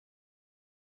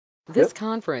This Yep.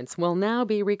 conference will now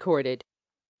be recorded.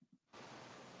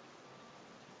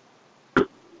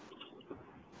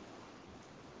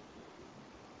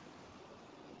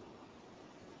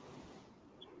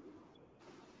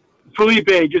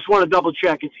 Felipe, just want to double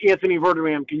check. It's Anthony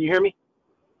Verderam. Can you hear me?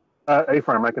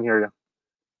 A-Firm, I can hear you.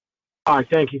 All right,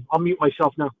 thank you. I'll mute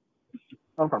myself now.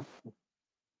 No problem.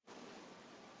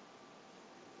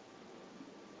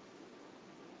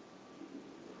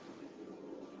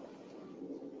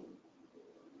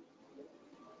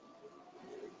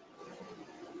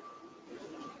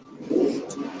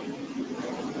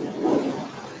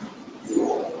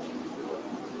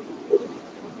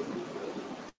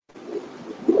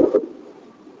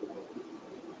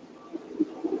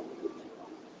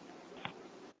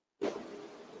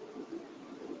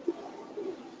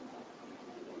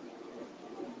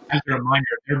 As a reminder,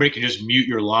 everybody can just mute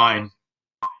your line.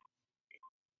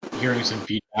 Hearing some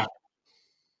feedback.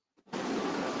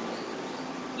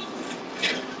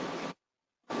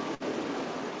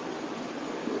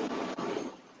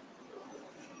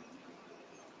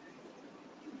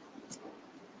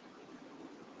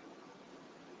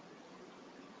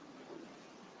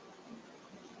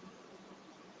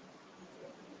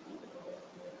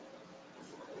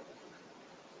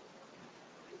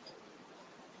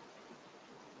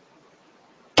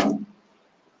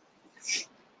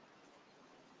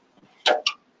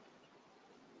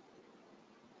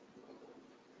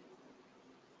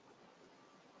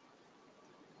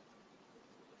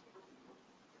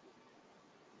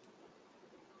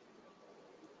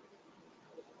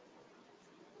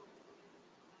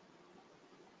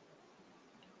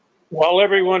 While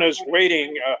everyone is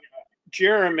waiting,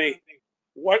 Jeremy,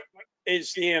 what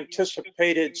is the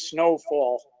anticipated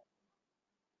snowfall?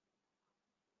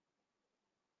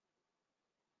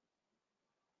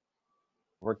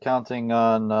 We're counting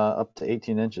on up to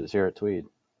 18 inches here at Tweed.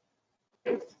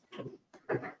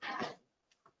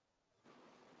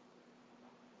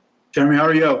 Jeremy, how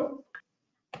are you?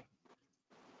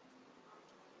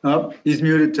 Oh, he's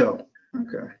muted too.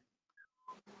 Okay.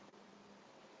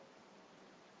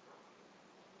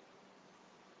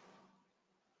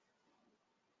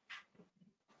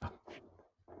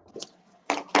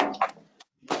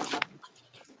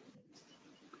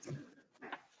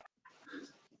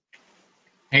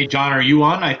 Hey, John, are you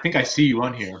on? I think I see you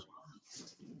on here.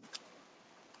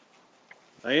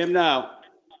 I am now.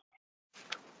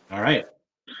 All right.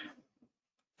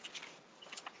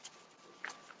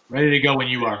 Ready to go when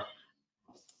you are.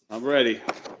 I'm ready.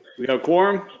 We have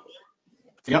quorum?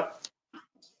 Yep.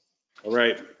 All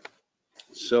right.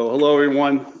 So hello,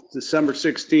 everyone. December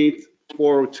 16th,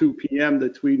 4:02 p.m. The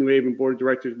Tweed-New Haven Board of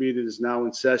Directors meeting is now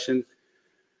in session.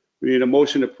 We need a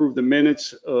motion to approve the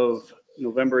minutes of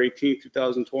November 18th,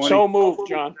 2020. So moved,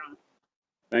 John.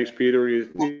 Thanks, Peter. You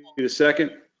need a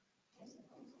second?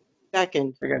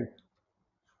 Second.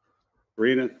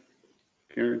 Rita?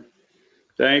 Karen?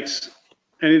 Thanks.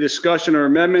 Any discussion or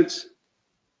amendments?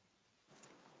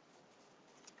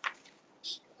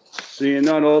 Seeing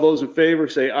none, all those in favor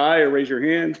say aye or raise your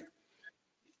hand.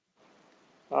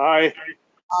 Aye.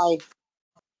 Aye.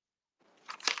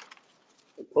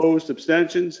 Opposed,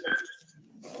 abstentions?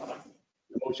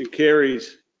 The motion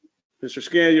carries. Mr.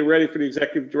 Scan, you ready for the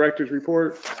Executive Director's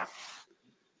report?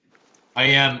 I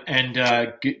am, and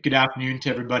good afternoon to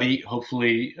everybody.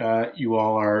 Hopefully you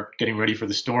all are getting ready for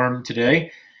the storm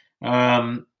today.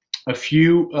 A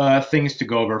few things to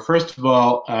go over. First of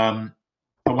all, I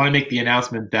want to make the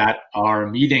announcement that our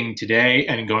meeting today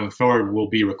and going forward will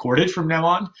be recorded from now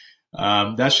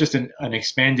on. That's just an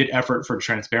expanded effort for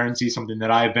transparency, something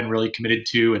that I've been really committed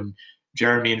to, and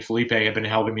Jeremy and Felipe have been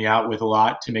helping me out with a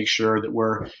lot to make sure that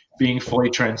we're being fully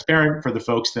transparent for the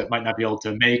folks that might not be able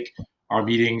to make our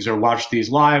meetings or watch these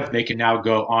live. They can now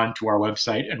go onto our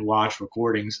website and watch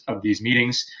recordings of these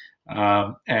meetings.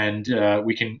 And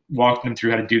we can walk them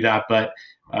through how to do that, but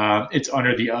it's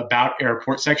under the About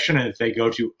Airport section, and if they go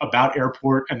to About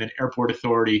Airport and then Airport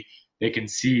Authority, they can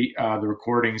see the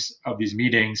recordings of these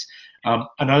meetings.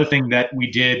 Another thing that we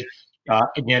did,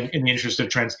 again, in the interest of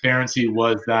transparency,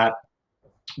 was that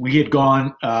we had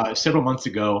gone several months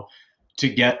ago to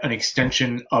get an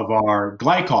extension of our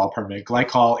glycol permit.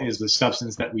 Glycol is the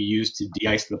substance that we use to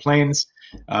de-ice the planes.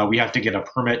 We have to get a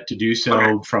permit to do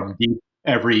so from DEEP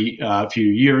every few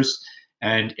years.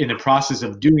 And in the process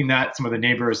of doing that, some of the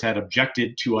neighbors had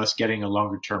objected to us getting a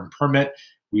longer-term permit.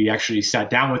 We actually sat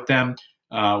down with them,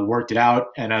 worked it out,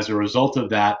 and as a result of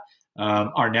that,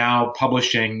 are now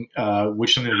publishing,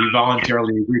 which is something that we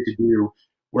voluntarily agreed to do.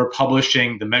 We're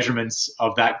publishing the measurements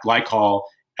of that glycol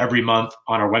every month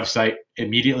on our website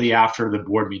immediately after the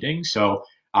board meeting. So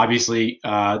Obviously,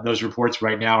 those reports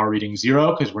right now are reading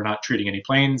 0 because we're not treating any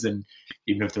planes, and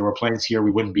even if there were planes here,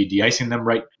 we wouldn't be de-icing them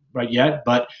right yet.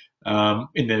 But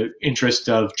in the interest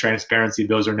of transparency,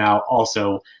 those are now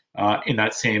also in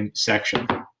that same section.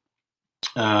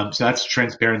 So that's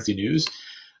transparency news.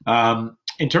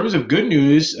 In terms of good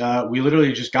news, we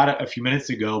literally just got it a few minutes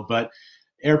ago, but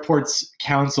Airports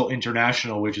Council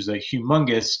International, which is a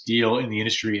humongous deal in the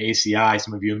industry, ACI,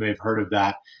 some of you may have heard of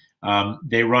that.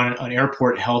 They run an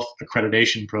airport health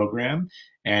accreditation program,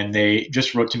 and they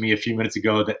just wrote to me a few minutes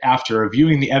ago that after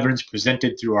reviewing the evidence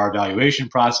presented through our evaluation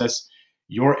process,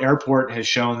 your airport has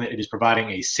shown that it is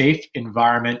providing a safe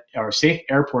environment or safe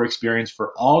airport experience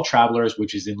for all travelers,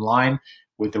 which is in line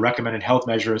with the recommended health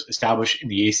measures established in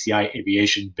the ACI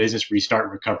Aviation Business Restart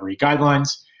and Recovery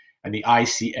Guidelines and the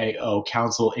ICAO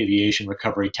Council Aviation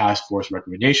Recovery Task Force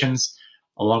recommendations,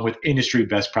 along with industry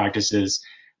best practices.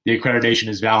 The accreditation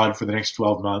is valid for the next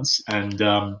 12 months. And,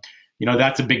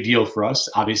 that's a big deal for us.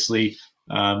 Obviously,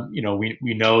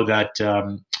 we know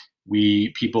that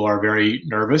people are very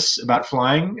nervous about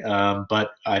flying,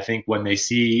 but I think when they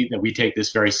see that we take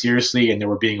this very seriously and that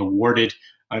we're being awarded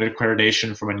an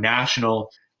accreditation from a national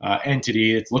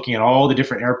entity that's looking at all the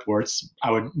different airports.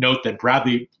 I would note that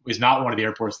Bradley is not one of the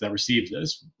airports that received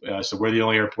this, so we're the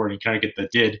only airport in Connecticut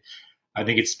that did. I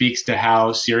think it speaks to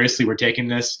how seriously we're taking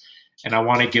this, and I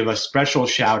want to give a special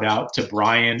shout out to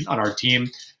Brian on our team.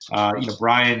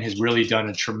 Brian has really done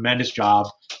a tremendous job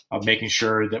of making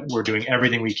sure that we're doing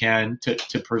everything we can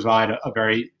to provide a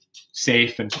very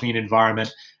safe and clean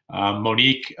environment.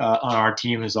 Monique on our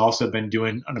team has also been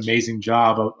doing an amazing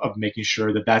job of making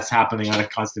sure that that's happening on a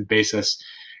constant basis.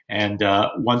 And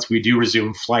once we do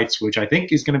resume flights, which I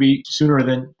think is going to be sooner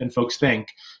than folks think,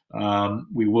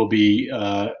 we will be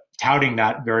touting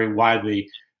that very widely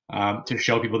to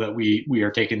show people that we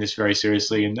are taking this very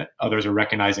seriously and that others are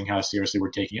recognizing how seriously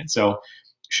we're taking it. So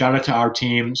shout out to our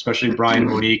team, especially Brian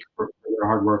and Monique for their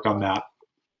hard work on that.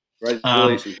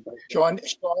 Congratulations. Sean,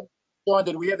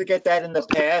 did we ever get that in the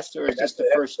past, or is this the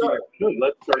first year?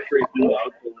 Let's start tracing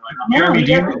out. Jeremy,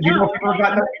 do you know if we've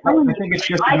got that? I think it's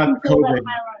just about COVID.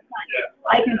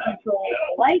 I can control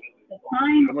the light, the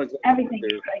time, everything.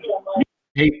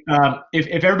 Hey,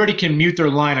 if everybody can mute their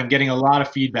line, I'm getting a lot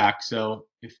of feedback. So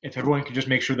if everyone can just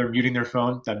make sure they're muting their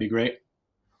phone, that'd be great.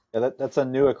 Yeah, that's a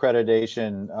new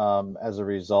accreditation as a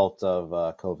result of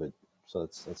COVID. So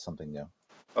it's something new.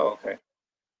 Oh, okay.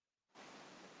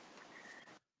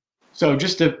 So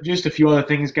just a few other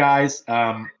things, guys.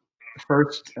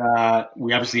 First,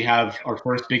 we obviously have our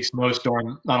first big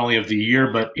snowstorm, not only of the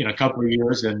year, but in a couple of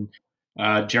years. And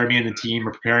Jeremy and the team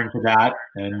are preparing for that.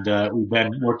 And we've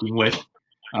been working with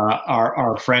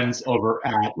our friends over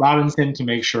at Robinson to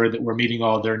make sure that we're meeting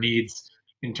all their needs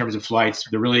in terms of flights.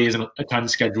 There really isn't a ton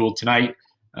scheduled tonight.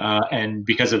 And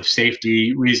because of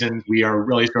safety reasons, we are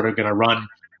really sort of going to run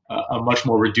a much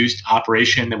more reduced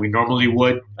operation than we normally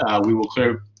would. We will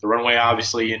clear the runway,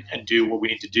 obviously, and do what we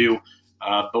need to do.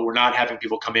 But we're not having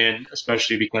people come in,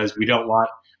 especially because we don't want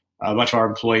a bunch of our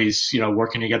employees,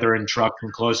 working together in trucks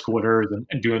and close quarters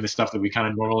and doing the stuff that we kind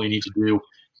of normally need to do,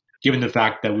 given the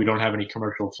fact that we don't have any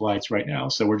commercial flights right now.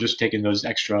 So we're just taking those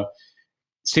extra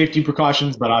safety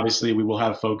precautions, but obviously we will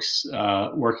have folks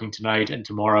working tonight and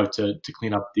tomorrow to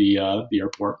clean up the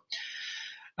airport.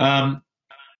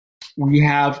 We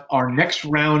have our next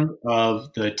round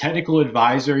of the Technical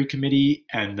Advisory Committee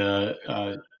and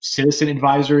the Citizen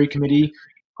Advisory Committee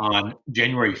on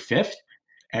January 5th,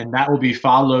 and that will be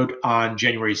followed on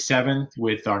January 7th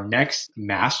with our next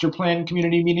Master Plan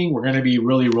Community meeting. We're going to be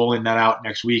really rolling that out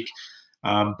next week.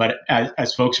 But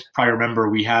as folks probably remember,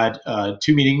 we had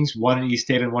 2 meetings, one in East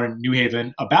Haven, one in New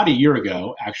Haven, about a year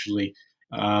ago, actually.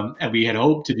 And we had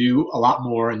hoped to do a lot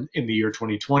more in the year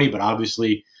 2020, but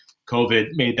obviously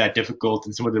COVID made that difficult,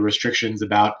 and some of the restrictions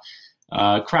about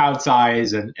crowd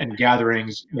size and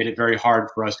gatherings made it very hard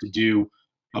for us to do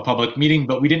a public meeting.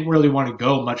 But we didn't really want to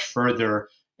go much further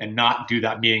and not do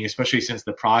that meeting, especially since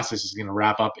the process is going to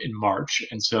wrap up in March.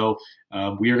 And so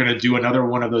we are going to do another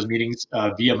one of those meetings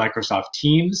via Microsoft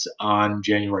Teams on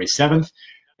January 7th.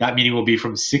 That meeting will be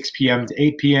from 6 p.m. to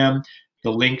 8 p.m.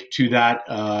 The link to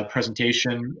that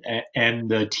presentation and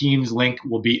the Teams link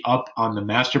will be up on the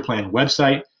Master Plan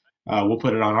website. We'll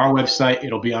put it on our website.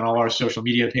 It'll be on all our social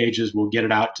media pages. We'll get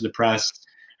it out to the press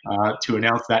to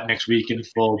announce that next week in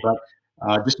full. But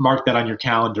just mark that on your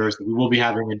calendars. We will be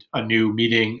having a new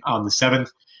meeting on the 7th.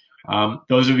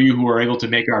 Those of you who were able to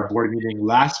make our board meeting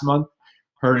last month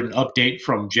heard an update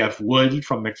from Jeff Wood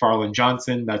from McFarland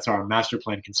Johnson. That's our master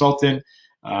plan consultant.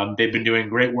 They've been doing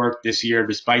great work this year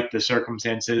despite the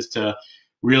circumstances to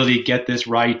really get this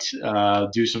right,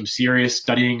 do some serious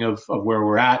studying of where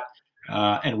we're at,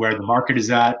 and where the market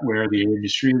is at, where the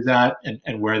industry is at,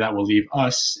 and where that will leave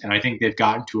us. And I think they've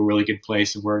gotten to a really good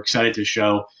place, and we're excited to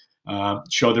show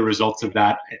the results of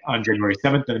that on January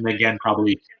 7th, and then again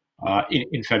probably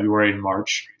in February and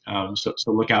March. So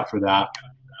look out for that.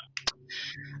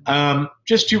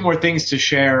 Just two more things to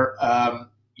share.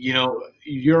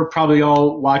 You're probably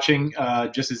all watching,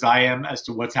 just as I am, as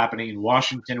to what's happening in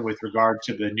Washington with regard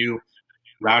to the new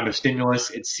round of stimulus.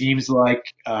 It seems like,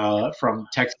 from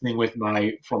texting with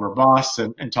my former boss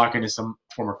and talking to some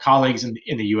former colleagues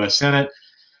in the U.S. Senate,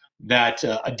 that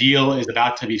a deal is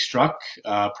about to be struck,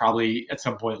 probably at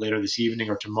some point later this evening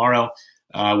or tomorrow,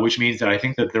 which means that I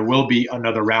think that there will be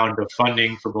another round of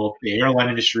funding for both the airline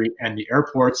industry and the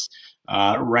airports.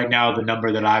 Right now, the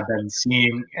number that I've been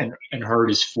seeing and heard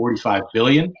is $45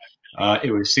 billion.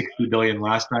 It was $60 billion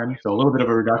last time, so a little bit of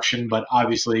a reduction, but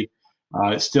obviously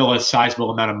still a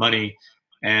sizable amount of money.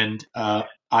 And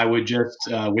I would just,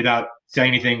 without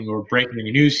saying anything or breaking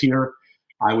any news here,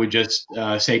 I would just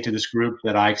say to this group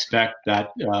that I expect that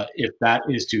if that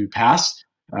is to pass,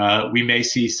 we may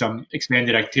see some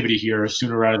expanded activity here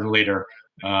sooner rather than later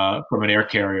from an air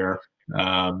carrier.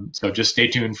 So just stay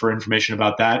tuned for information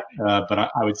about that. But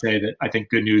I would say that I think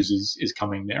good news is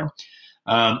coming there.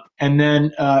 And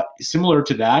then similar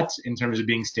to that, in terms of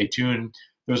being stay tuned,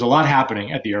 there's a lot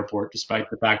happening at the airport, despite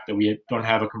the fact that we don't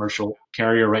have a commercial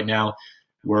carrier right now.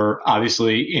 We're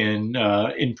obviously in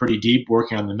pretty deep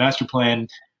working on the master plan.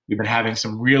 We've been having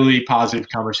some really positive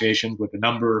conversations with a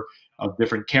number of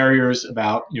different carriers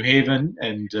about New Haven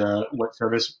and what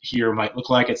service here might look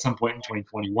like at some point in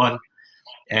 2021.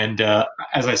 And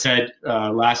as I said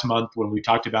last month when we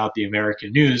talked about the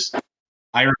American news,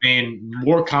 I remain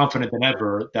more confident than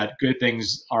ever that good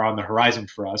things are on the horizon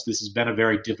for us. This has been a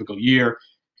very difficult year.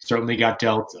 Certainly got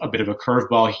dealt a bit of a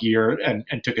curveball here and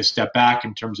took a step back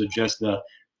in terms of just the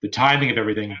timing of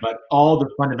everything. But all the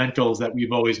fundamentals that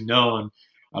we've always known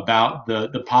about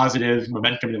the positive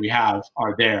momentum that we have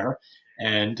are there.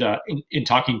 And in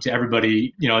talking to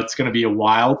everybody, it's going to be a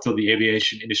while till the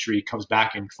aviation industry comes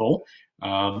back in full.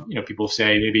 People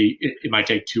say maybe it might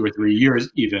take 2 or 3 years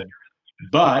even.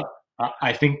 But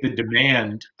I think the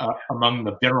demand among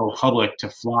the general public to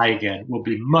fly again will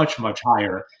be much, much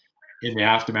higher in the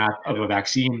aftermath of a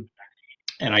vaccine.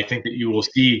 And I think that you will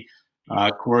see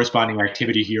corresponding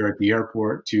activity here at the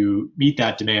airport to meet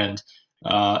that demand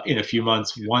in a few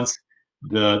months once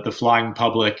the flying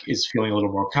public is feeling a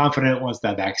little more confident, once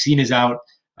that vaccine is out,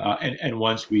 and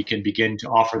once we can begin to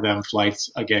offer them flights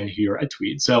again here at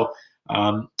Tweed. So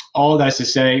all that's to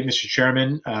say, Mr.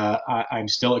 Chairman, I'm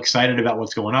still excited about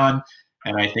what's going on,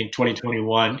 and I think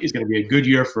 2021 is going to be a good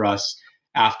year for us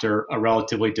after a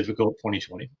relatively difficult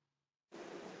 2020.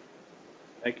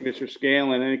 Thank you, Mr.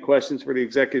 Scanlon. Any questions for the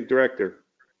executive director?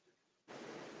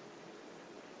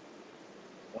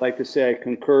 I'd like to say I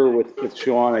concur with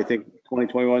Sean. I think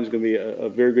 2021 is going to be a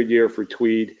very good year for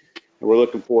Tweed, and we're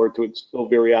looking forward to it. Still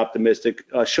very optimistic.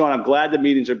 Sean, I'm glad the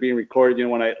meetings are being recorded.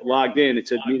 When I logged in, it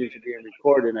said meetings are being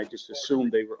recorded, and I just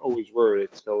assumed they always were.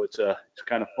 So it's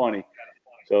kind of funny.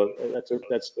 So that's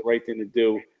the right thing to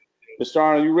do. Mr.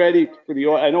 Arnold, you ready for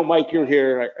the? I know Mike, you're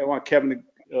here. I want Kevin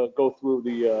to go through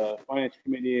the finance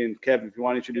committee, and Kevin, if you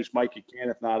want to introduce Mike, you can.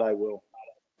 If not, I will.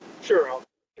 Sure,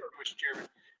 Mr. Chairman.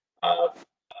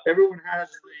 Everyone has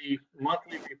the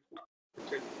monthly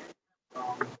report.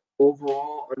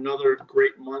 Overall, another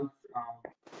great month,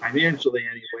 financially,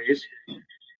 anyways.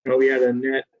 We had a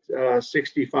net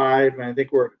 65, and I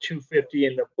think we're at 250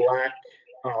 in the black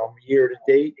year to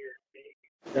date.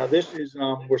 Now, this is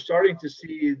we're starting to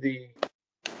see the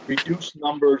reduced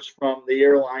numbers from the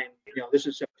airline. This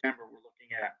is September we're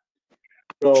looking at.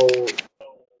 So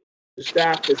the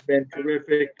staff has been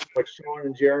terrific. What Sean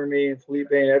and Jeremy and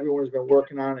Felipe and everyone has been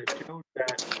working on has shown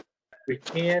that we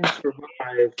can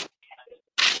survive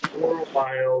for a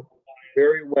while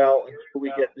very well until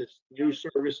we get this new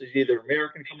services, either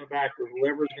American coming back or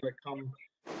whoever's going to come.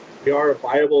 We are a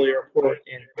viable airport,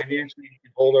 and financially we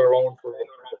can hold our own for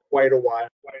quite a while.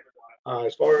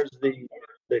 As far as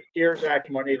the CARES Act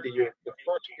money, the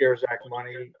first CARES Act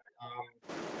money,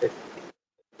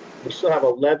 we still have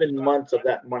 11 months of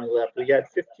that money left. We had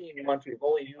 15 months. We've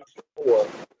only used 4,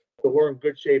 so we're in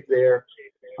good shape there.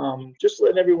 Just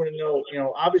letting everyone know,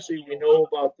 obviously we know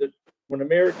about when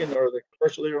American or the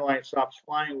commercial airline stops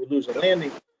flying, we lose a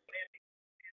landing.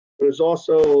 There's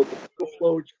also the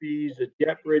flowage fees, the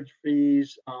jet bridge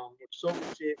fees,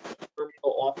 associated with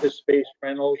terminal office space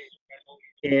rentals,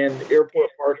 and airport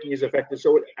parking is affected.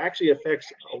 So it actually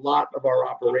affects a lot of our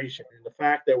operation. And the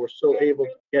fact that we're still able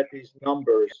to get these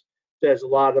numbers says a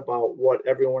lot about what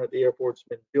everyone at the airport's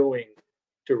been doing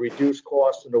to reduce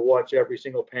costs and to watch every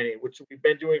single penny, which we've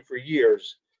been doing for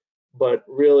years. But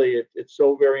really, it's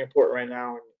so very important right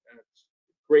now, and it's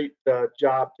a great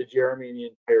job to Jeremy and the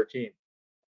entire team.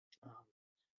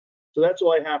 So that's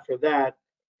all I have for that.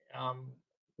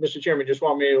 Mr. Chairman, just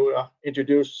want me to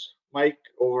introduce Mike,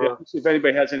 or Yeah, see if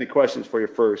anybody has any questions for you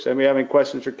first. Anybody have any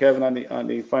questions for Kevin on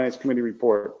the Finance Committee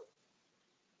report?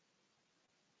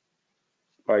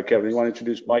 All right, Kevin, you want to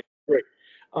introduce Mike? Great.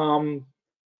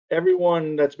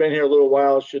 Everyone that's been here a little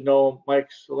while should know Mike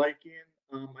Selekian.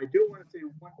 I do want to say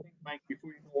one thing, Mike, before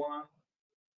you go on.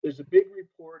 There's a big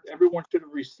report. Everyone should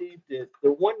have received it.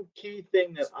 The one key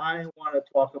thing that I want to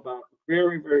talk about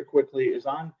very, very quickly is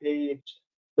on page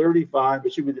 35.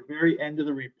 It should be the very end of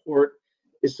the report.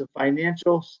 Is the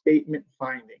financial statement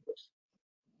findings.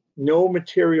 No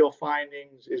material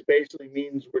findings is basically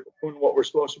means we're doing what we're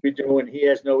supposed to be doing. He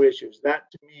has no issues. That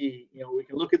to me, we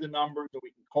can look at the numbers and we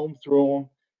can comb through them,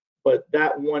 but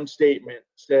that one statement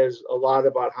says a lot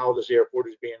about how this airport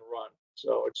is being run.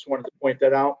 So I just wanted to point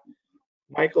that out.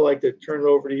 Michael, I'd like to turn it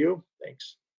over to you.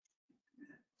 Thanks.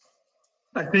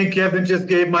 I think Kevin just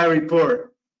gave my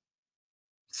report.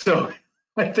 So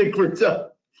I think we're done.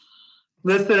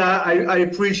 Listen, I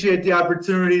appreciate the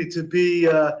opportunity to be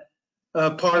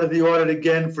part of the audit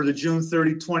again for the June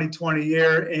 30, 2020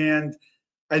 year. And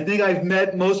I think I've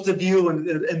met most of you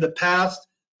in the past,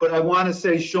 but I want to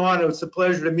say, Sean, it was a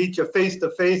pleasure to meet you face to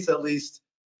face, at least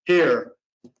here.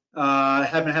 I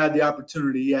haven't had the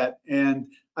opportunity yet. And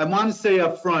I want to say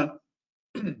up front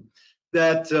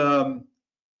that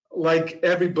like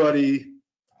everybody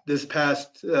this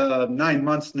past 9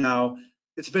 months now,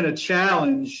 it's been a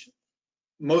challenge.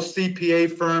 Most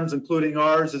CPA firms, including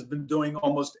ours, has been doing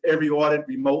almost every audit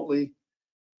remotely.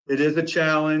 It is a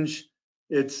challenge.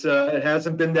 It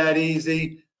hasn't been that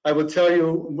easy. I will tell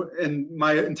you, and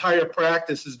my entire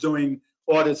practice is doing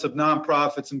audits of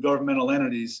nonprofits and governmental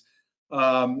entities.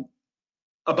 About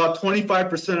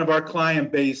 25% of our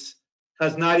client base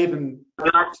has not even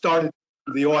started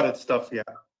the audit stuff yet.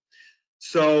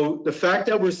 So the fact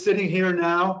that we're sitting here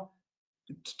now,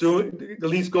 at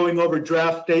least going over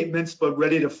draft statements, but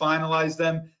ready to finalize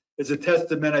them, is a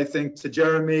testament, I think, to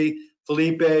Jeremy,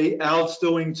 Felipe, Al's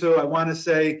doing too. I want to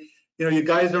say, you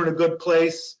guys are in a good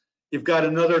place. You've got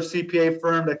another CPA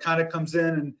firm that kind of comes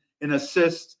in and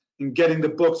assists in getting the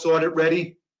books audit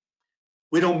ready.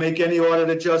 We don't make any audit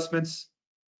adjustments.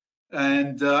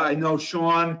 And I know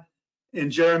Sean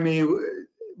and Jeremy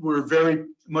were very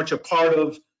much a part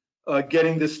of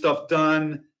getting this stuff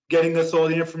done, getting us all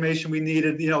the information we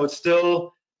needed. It's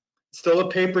still a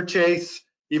paper chase,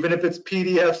 even if it's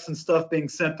PDFs and stuff being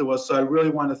sent to us. So I really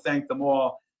want to thank them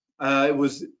all. It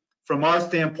was, from our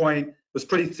standpoint, it was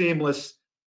pretty seamless.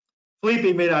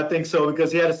 Felipe may not think so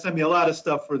because he had to send me a lot of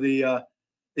stuff for the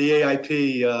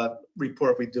AIP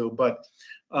report we do. But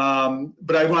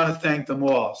I want to thank them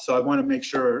all. So I want to make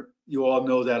sure you all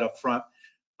know that up front.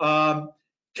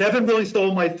 Kevin really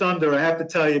stole my thunder, I have to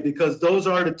tell you, because those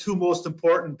are the two most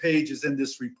important pages in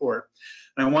this report.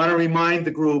 And I want to remind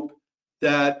the group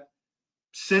that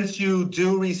since you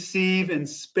do receive and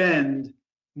spend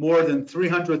more than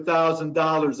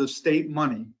 $300,000 of state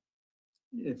money,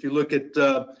 if you look at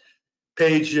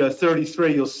page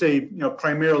 33, you'll see,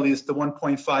 primarily it's the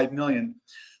 1.5 million.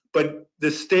 But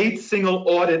the State Single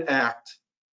Audit Act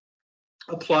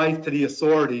applies to the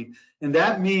authority. And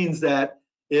that means that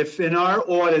if in our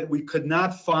audit we could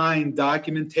not find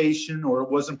documentation or it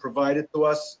wasn't provided to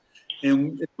us,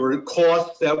 and there were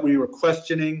costs that we were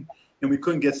questioning and we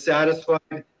couldn't get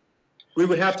satisfied, we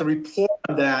would have to report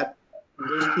on that in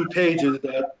those 2 pages,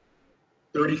 that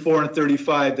 34 and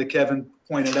 35 that Kevin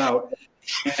pointed out.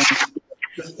 And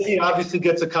the state obviously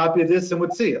gets a copy of this and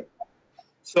would see it.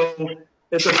 So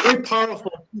it's a very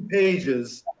powerful 2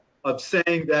 pages of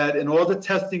saying that in all the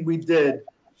testing we did,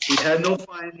 we had no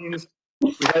findings,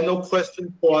 we had no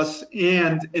question costs,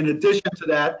 and in addition to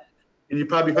that, and you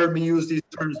probably heard me use these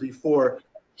terms before,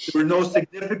 there were no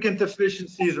significant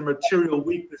deficiencies or material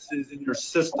weaknesses in your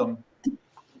system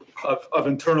of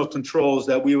internal controls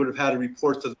that we would have had to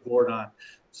report to the board on.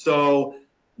 So,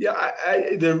 yeah,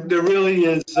 there really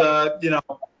is, there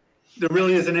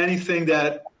really isn't anything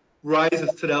that rises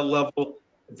to that level.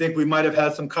 I think we might have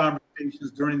had some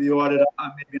conversations during the audit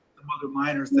on maybe some other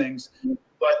minor things,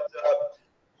 but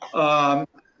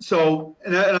so,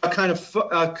 and I'll kind of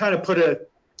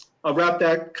I'll wrap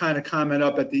that kind of comment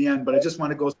up at the end, but I just want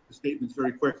to go through the statements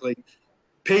very quickly.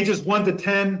 Pages 1 to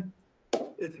 10,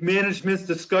 it's management's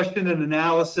discussion and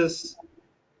analysis.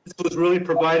 This was really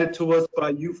provided to us by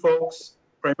you folks,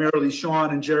 primarily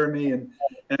Sean and Jeremy, and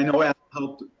I know Al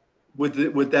helped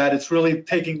with that. It's really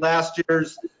taking last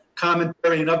year's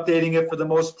commentary and updating it for the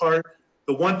most part.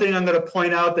 The one thing I'm going to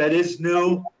point out that is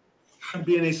new, shouldn't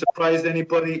be any surprise to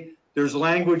anybody, there's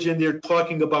language in there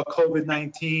talking about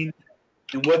COVID-19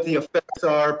 and what the effects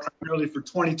are primarily for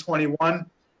 2021.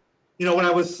 You know, when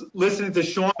I was listening to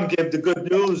Sean give the good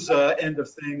news end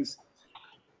of things,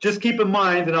 just keep in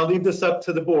mind, and I'll leave this up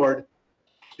to the board,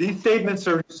 these statements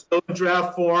are still in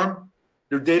draft form.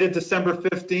 They're dated December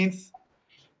 15th.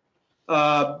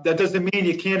 That doesn't mean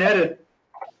you can't edit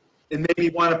and maybe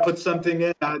want to put something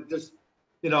in. Just,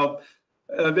 you know,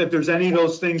 if there's any of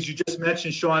those things you just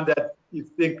mentioned, Sean, that you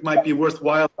think might be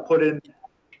worthwhile to put in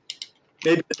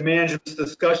maybe the management's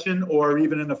discussion or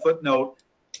even in a footnote,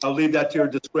 I'll leave that to your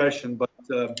discretion. But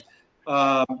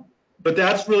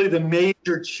that's really the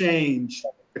major change,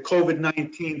 the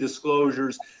COVID-19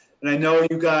 disclosures. And I know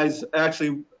you guys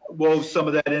actually wove some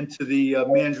of that into the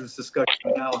management's discussion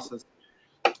analysis.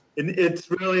 And it's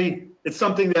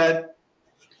something that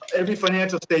every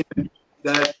financial statement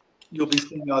that you'll be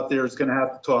seeing out there is going to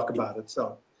have to talk about it.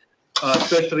 So,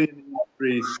 especially in the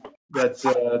industry that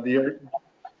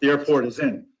the airport is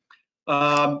in.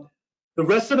 The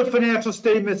rest of the financial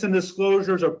statements and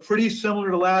disclosures are pretty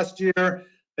similar to last year.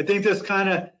 I think this kind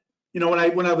of, you know,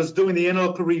 when I was doing the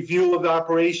analytical review of the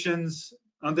operations,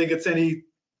 I don't think it's any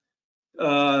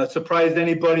surprise to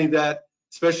anybody that,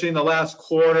 especially in the last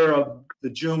quarter of the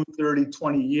June 30,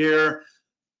 20 year,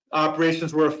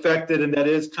 operations were affected, and that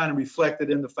is kind of reflected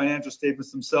in the financial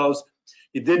statements themselves.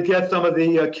 You did get some of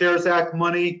the CARES Act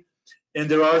money, and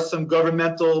there are some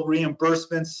governmental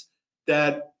reimbursements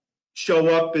that show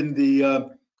up in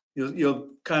the, you'll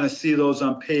kind of see those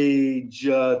on page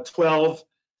 12,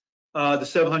 the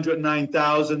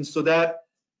 709,000. So that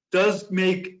does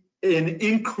make an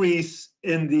increase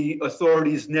in the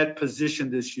authority's net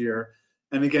position this year.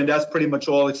 And again, that's pretty much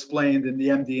all explained in the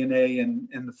MD&A and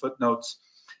the footnotes.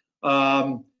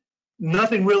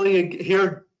 Nothing really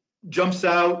here jumps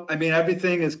out. I mean,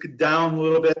 everything is down a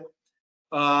little bit,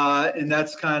 and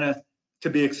that's kind of to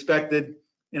be expected.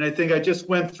 And I think I just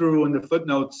went through in the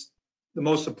footnotes the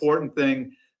most important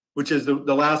thing, which is the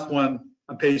last one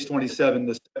on page 27,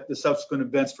 the subsequent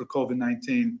events for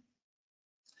COVID-19.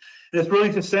 And it's really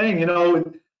just saying, you know,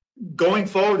 going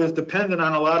forward is dependent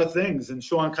on a lot of things, and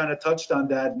Sean kind of touched on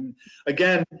that. And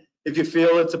again, if you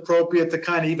feel it's appropriate to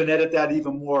kind of even edit that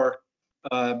even more,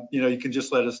 you know, you can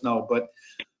just let us know. But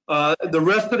the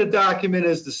rest of the document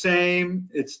is the same.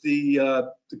 It's the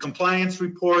compliance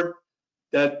report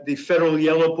that the federal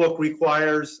yellow book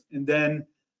requires, and then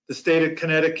the state of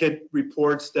Connecticut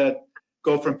reports that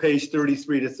go from page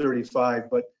 33 to 35.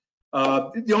 But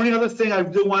the only other thing I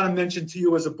do want to mention to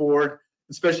you as a board,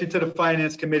 especially to the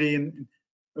finance committee and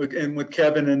with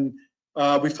Kevin, and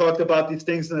we've talked about these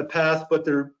things in the past, but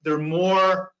they're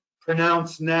more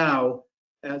pronounced now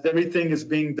as everything is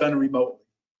being done remotely.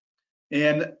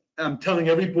 And I'm telling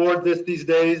every board this these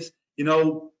days, you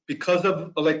know, because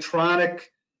of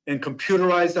electronic and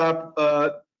computerized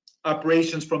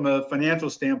operations from a financial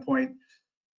standpoint,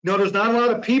 you know, there's not a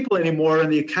lot of people anymore in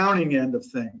the accounting end of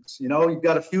things. You know, you've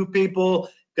got a few people,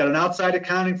 you've got an outside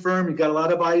accounting firm, you've got a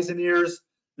lot of eyes and ears,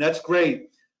 and that's great.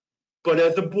 But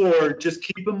as a board, just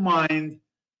keep in mind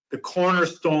the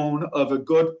cornerstone of a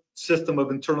good system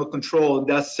of internal control, and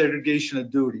that's segregation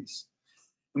of duties.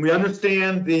 And we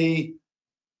understand the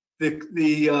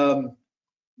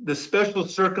special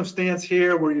circumstance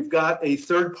here where you've got a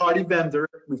third-party vendor,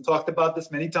 we've talked about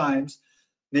this many times,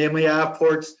 namely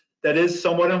Avports, that is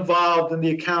somewhat involved in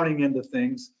the accounting end of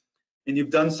things. And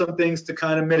you've done some things to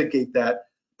kind of mitigate that.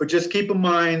 But just keep in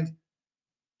mind,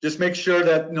 just make sure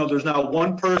that, you know, there's not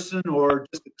one person or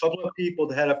just a couple of people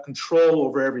that have control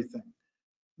over everything.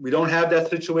 We don't have that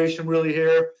situation really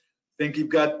here. I think you've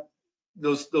got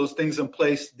those things in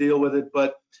place to deal with it,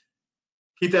 but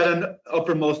keep that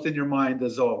uppermost in your mind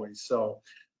as always. So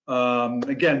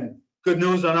again, good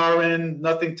news on our end,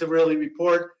 nothing to really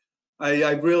report.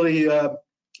 I really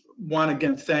want to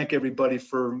again thank everybody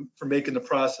for making the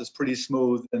process pretty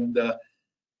smooth,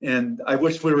 and I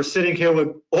wish we were sitting here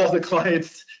with all the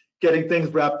clients getting things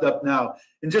wrapped up now.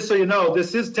 And just so you know,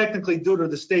 this is technically due to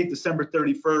the state December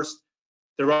 31st.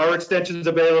 There are extensions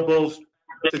available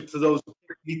to those who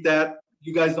meet that.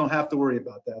 You guys don't have to worry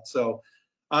about that. So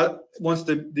once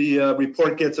the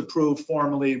report gets approved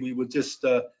formally, we would just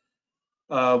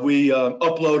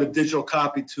upload a digital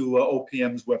copy to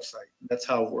OPM's website. That's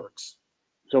how it works.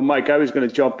 So Mike, I was going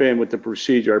to jump in with the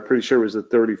procedure. I'm pretty sure it was the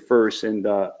 31st, and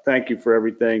thank you for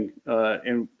everything.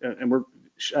 And we're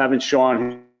having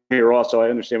Sean here also. I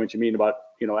understand what you mean about,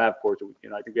 you know, Avports. You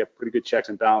know, I think we have pretty good checks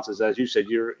and balances. As you said,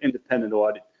 you're independent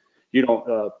audit. You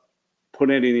don't put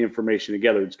any of the information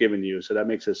together it's given to you. So that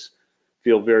makes us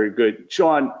feel very good.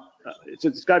 Sean,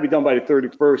 it's got to be done by the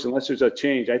 31st, unless there's a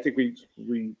change. I think we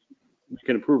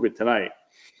can approve it tonight.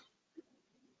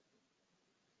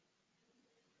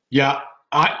 Yeah,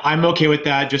 I'm okay with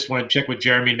that. Just want to check with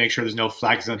Jeremy and make sure there's no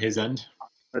flags on his end.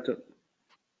 That's it.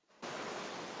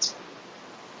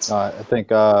 I think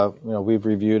we've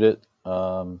reviewed it,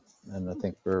 and I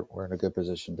think we're in a good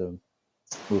position to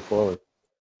move forward.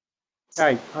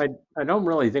 I don't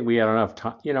really think we had enough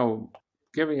time.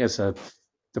 Giving us the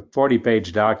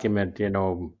 40-page document,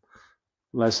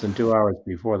 less than 2 hours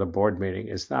before the board meeting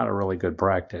is not a really good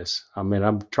practice. I mean,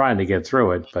 I'm trying to get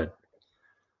through it, but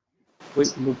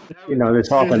this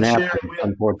often happens,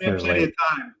 unfortunately.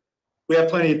 We have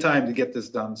plenty of time to get this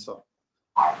done, so.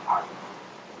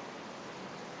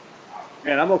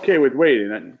 And I'm okay with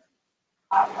waiting.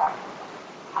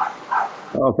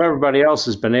 Well, if everybody else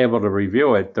has been able to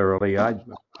review it thoroughly, I'd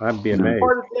be amazed.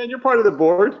 You're part of the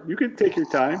board. You can take your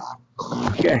time.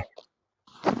 Okay.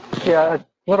 Yeah, a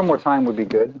little more time would be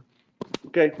good.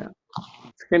 Okay.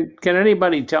 Can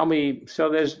anybody tell me, so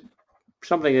there's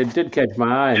something that did catch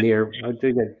my eye in here. I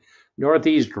think that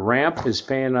Northeast Ramp is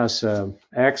paying us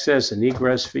access and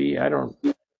egress fee. I don't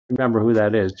remember who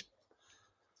that is.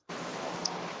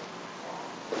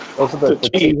 Those are the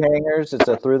T hangers. It's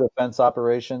a through the fence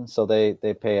operation, so they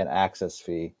pay an access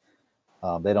fee.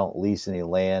 They don't lease any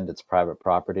land; it's private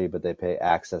property, but they pay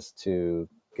access to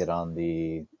get on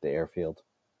the airfield.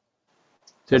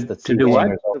 To do what?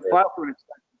 The file for an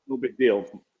extension is no big deal.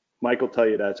 Mike will tell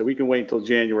you that, so we can wait until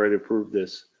January to approve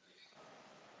this.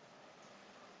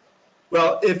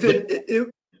 Well, if it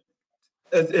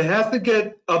has to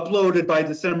get uploaded by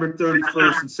December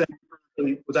 31st and sent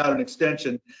without an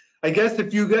extension. I guess if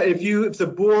the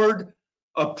board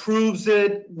approves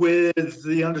it with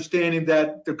the understanding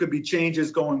that there could be changes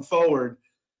going forward,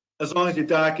 as long as you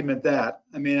document that.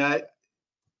 I mean, a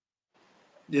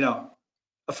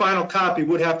final copy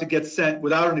would have to get sent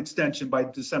without an extension by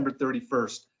December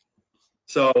 31st.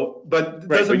 So, but it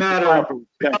doesn't matter.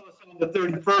 Tell us on the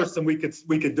 31st, and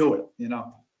we could do it.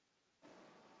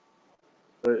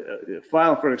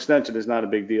 Filing for an extension is not a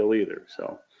big deal either.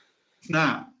 So it's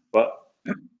not.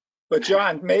 But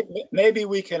John, maybe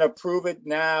we can approve it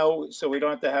now, so we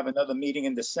don't have to have another meeting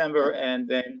in December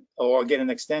or get an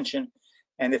extension.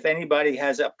 And if anybody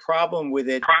has a problem with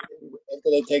it, after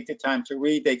they take the time to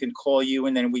read, they can call you,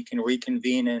 and then we can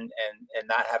reconvene and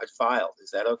not have it filed.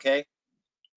 Is that okay?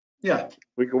 Yeah.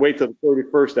 We can wait till the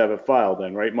 31st to have it filed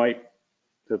then, right, Mike?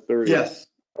 The 30th? Yes.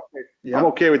 Okay. Yeah. I'm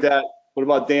okay with that. What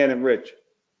about Dan and Rich?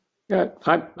 Yeah,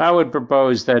 I would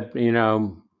propose that,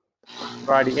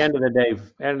 Friday, end of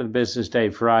the business day,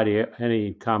 Friday,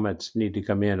 any comments need to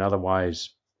come in.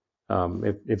 Otherwise,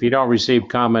 if you don't receive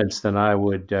comments, then I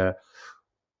would, I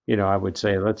would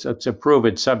say let's approve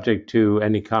it subject to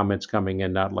any comments coming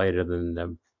in not later than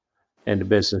the end of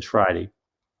business Friday.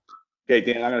 Okay,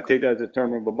 Dan, I'm going to take that as a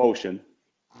term of a motion.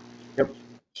 Yep.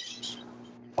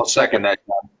 I'll second that,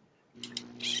 John.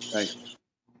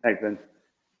 Thanks, Ben.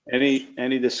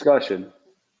 Any discussion?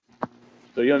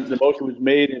 So the motion was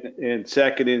made and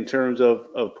seconded in terms of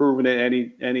approving it.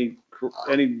 Any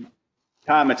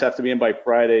comments have to be in by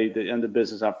Friday, the end of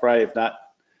business on Friday. If not,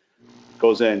 it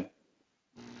goes in.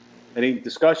 Any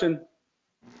discussion?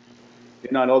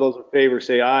 If not, all those in favor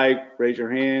say aye. Raise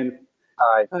your hand.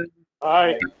 Aye.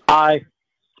 Aye. Aye.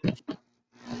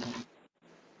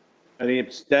 Any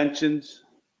abstentions?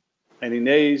 Any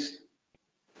nays?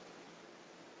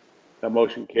 That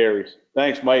motion carries.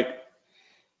 Thanks, Mike.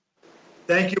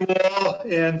 Thank you all,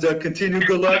 and continue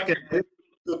good luck. And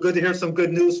good to hear some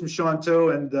good news from Sean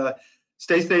too. And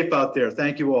stay safe out there.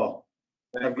 Thank you all.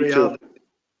 Have a great holiday.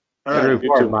 All right.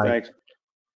 You too. Thanks.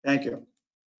 Thank you.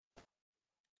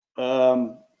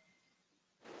 So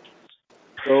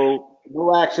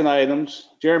no action items.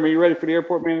 Jeremy, you ready for the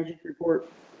airport manager's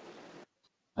report?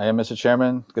 I am, Mr.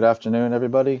 Chairman. Good afternoon,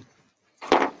 everybody.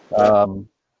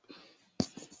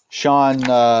 Sean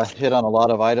hit on a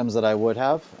lot of items that I would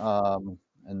have,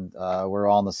 and we're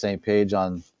all on the same page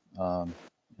on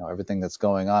everything that's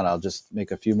going on. I'll just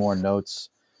make a few more notes.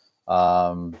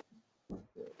 Our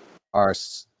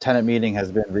tenant meeting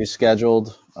has been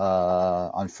rescheduled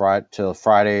on Friday till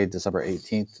Friday, December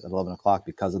 18th at 11 o'clock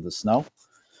because of the snow.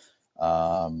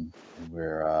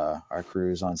 We're our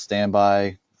crew's on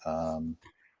standby,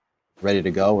 ready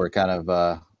to go. We're kind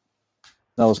of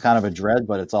snow is kind of a dread,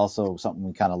 but it's also something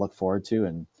we kind of look forward to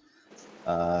and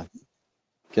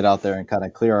get out there and kind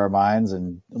of clear our minds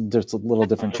and just a little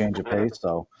different change of pace.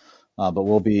 So, but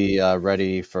we'll be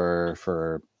ready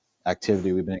for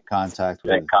activity. We've been in contact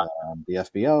with the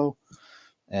FBO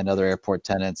and other airport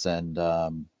tenants, and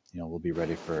we'll be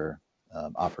ready for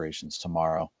operations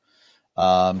tomorrow.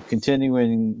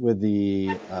 Continuing with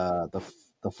the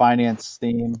finance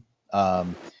theme,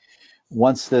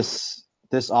 once this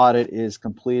audit is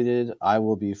completed, I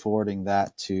will be forwarding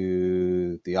that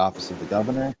to the Office of the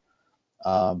Governor.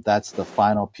 That's the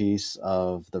final piece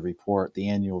of the report, the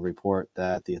annual report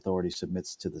that the authority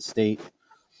submits to the state.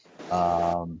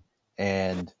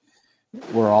 And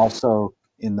we're also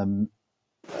in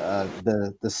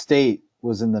the state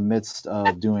was in the midst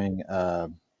of doing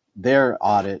their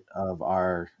audit of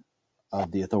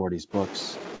the authority's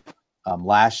books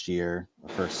last year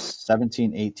for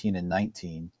 17, 18, and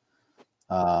 19.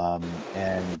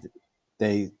 And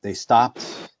they stopped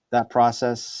that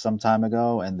process some time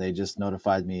ago, and they just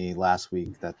notified me last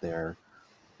week that they're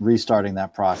restarting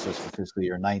that process for fiscal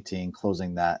year 19,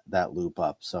 closing that loop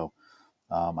up. So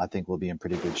I think we'll be in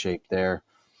pretty good shape there.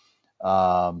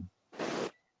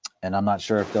 And I'm not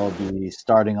sure if they'll be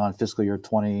starting on fiscal year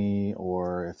 20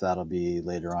 or if that'll be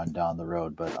later on down the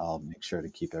road, but I'll make sure to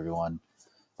keep everyone,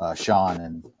 Sean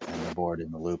and the board,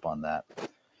 in the loop on that.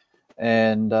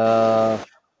 And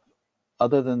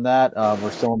other than that, we're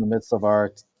still in the midst of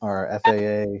our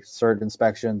FAA cert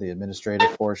inspection, the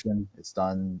administrative portion. It's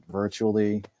done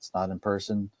virtually. It's not in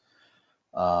person,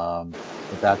 but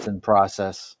that's in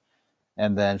process.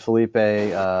 And then Felipe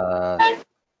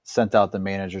sent out the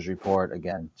manager's report.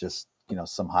 Again, just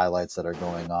some highlights that are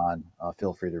going on.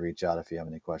 Feel free to reach out if you have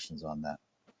any questions on that.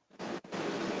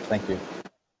 Thank you.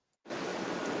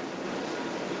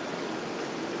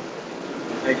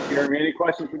 Thanks, Jeremy. Any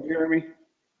questions for Jeremy?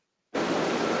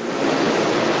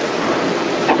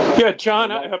 Yeah, John,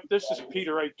 this is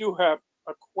Peter. I do have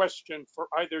a question for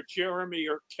either Jeremy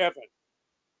or Kevin.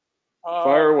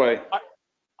 Fire away.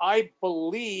 I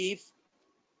believe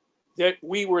that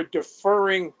we were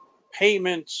deferring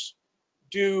payments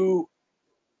due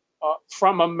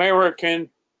from American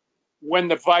when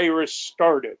the virus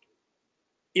started.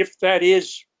 If that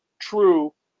is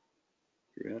true,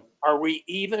 Yeah. are we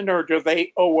even, or do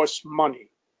they owe us money?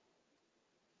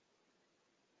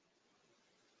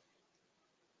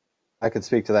 I could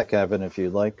speak to that, Kevin, if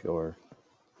you'd like, or.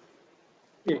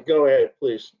 Yeah, go ahead,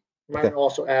 please. Might Okay.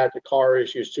 also add the car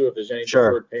issues too, if there's any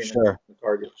Sure, deferred payment. sure. The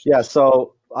car gets. Yeah,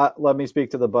 so let me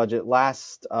speak to the budget.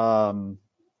 Last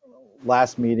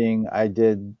meeting, I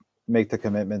did make the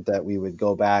commitment that we would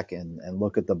go back and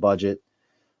look at the budget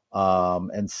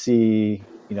and see,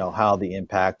 how the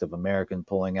impact of American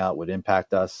pulling out would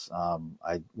impact us.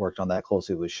 I worked on that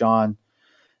closely with Sean,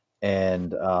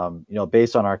 and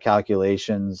based on our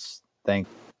calculations,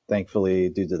 thankfully,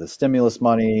 due to the stimulus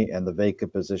money and the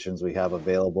vacant positions we have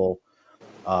available,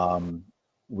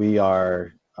 we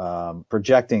are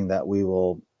projecting that we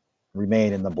will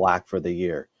remain in the black for the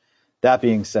year. That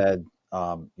being said,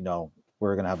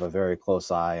 we're going to have a very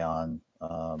close eye on,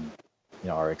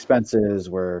 our expenses.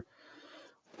 We're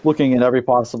looking at every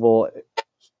possible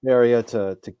area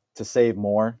to save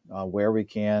more where we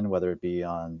can, whether it be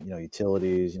on,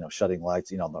 utilities, shutting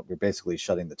lights. We're basically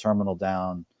shutting the terminal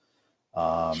down.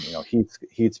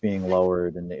 Heat's being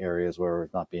lowered in the areas where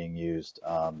it's not being used.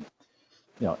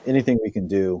 Anything we can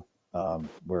do,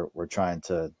 we're trying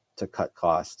to cut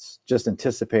costs, just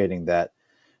anticipating that,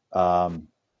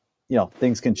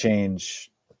 things can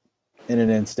change in an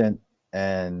instant,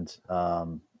 and,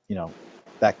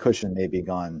 that cushion may be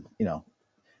gone,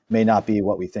 may not be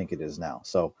what we think it is now.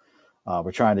 So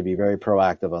we're trying to be very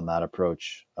proactive on that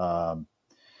approach. To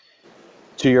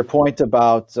your point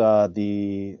about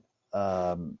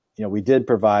we did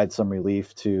provide some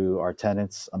relief to our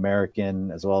tenants,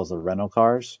 American, as well as the rental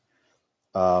cars.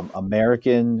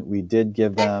 American, we did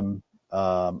give them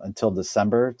until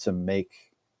December to make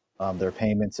their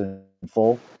payments in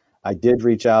full. I did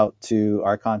reach out to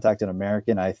our contact in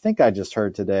American. I think I just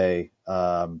heard today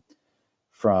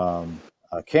from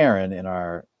Karen in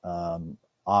our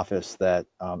office that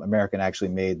American actually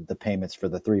made the payments for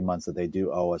the 3 months that they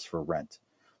do owe us for rent.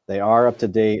 They are up to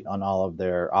date on all of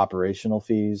their operational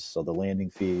fees, so the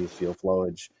landing fees, fuel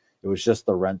flowage. It was just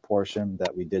the rent portion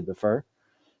that we did defer.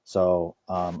 So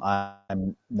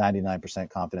I'm 99%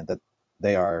 confident that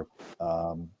they are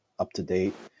up to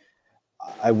date.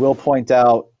 I will point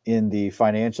out in the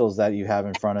financials that you have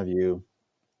in front of you,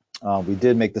 we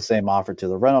did make the same offer to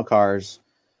the rental cars,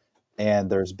 and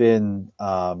there's been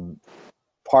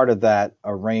part of that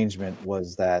arrangement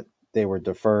was that they were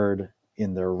deferred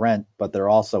in their rent, but they're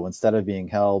also, instead of being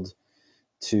held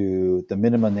to the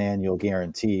minimum annual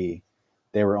guarantee,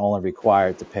 they were only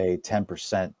required to pay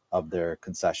 10% of their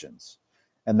concessions.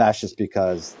 And that's just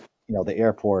because, the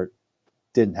airport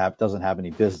doesn't have any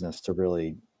business to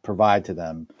really provide to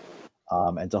them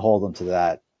and to hold them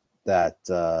to that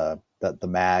the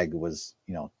mag was,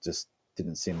 just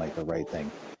didn't seem like the right thing.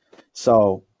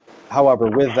 So, however,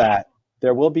 with that,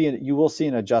 you will see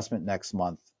an adjustment next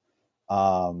month.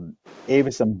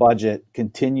 Avis and Budget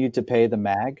continued to pay the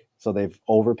mag, so they've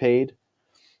overpaid.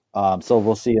 So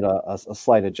we'll see a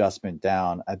slight adjustment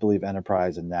down. I believe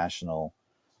Enterprise and National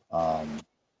are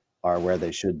where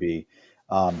they should be.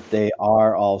 They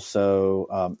are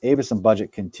also Avis and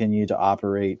Budget continue to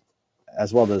operate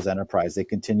as well as Enterprise. They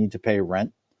continue to pay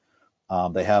rent.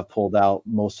 They have pulled out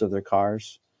most of their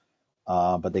cars,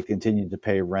 but they continue to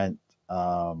pay rent.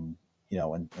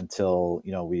 Until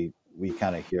we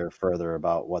kind of hear further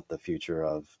about what the future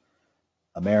of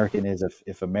American is.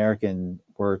 If American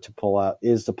were to pull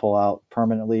out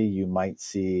permanently, you might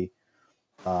see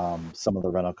some of the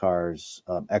rental cars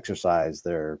exercise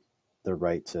their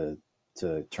right to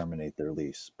terminate their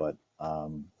lease. But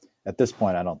at this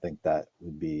point, I don't think that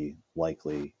would be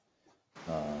likely.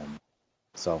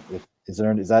 So, does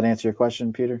that answer your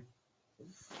question, Peter?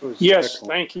 Yes,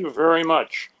 thank you very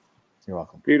much. You're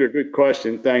welcome. Peter, good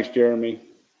question. Thanks, Jeremy.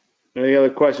 Any other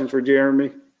questions for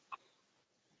Jeremy?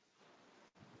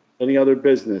 Any other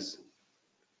business?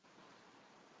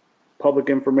 Public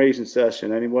information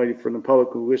session. Anybody from the public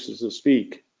who wishes to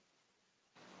speak?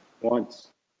 Once,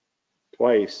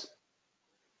 twice,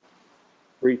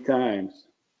 3 times.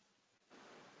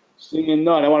 Seeing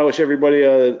none, I want to wish everybody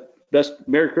a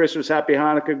Merry Christmas, Happy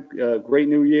Hanukkah, great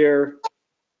New Year.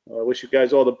 I wish you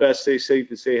guys all the best. Stay safe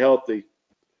and stay healthy.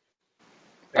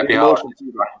 Happy holidays.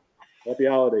 Happy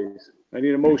holidays. I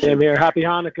need a motion. Same here. Happy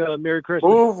Hanukkah. Merry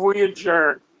Christmas. Move, we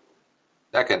adjourn.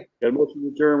 Second. Got a motion to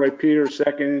adjourn by Peter,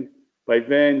 second by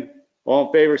Vin. All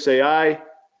in favor, say aye.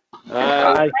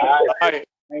 Aye. Aye.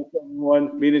 Thanks,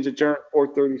 everyone. Meeting's adjourned at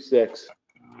 4:36.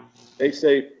 Stay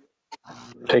safe.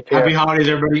 Take care. Happy holidays,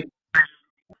 everybody.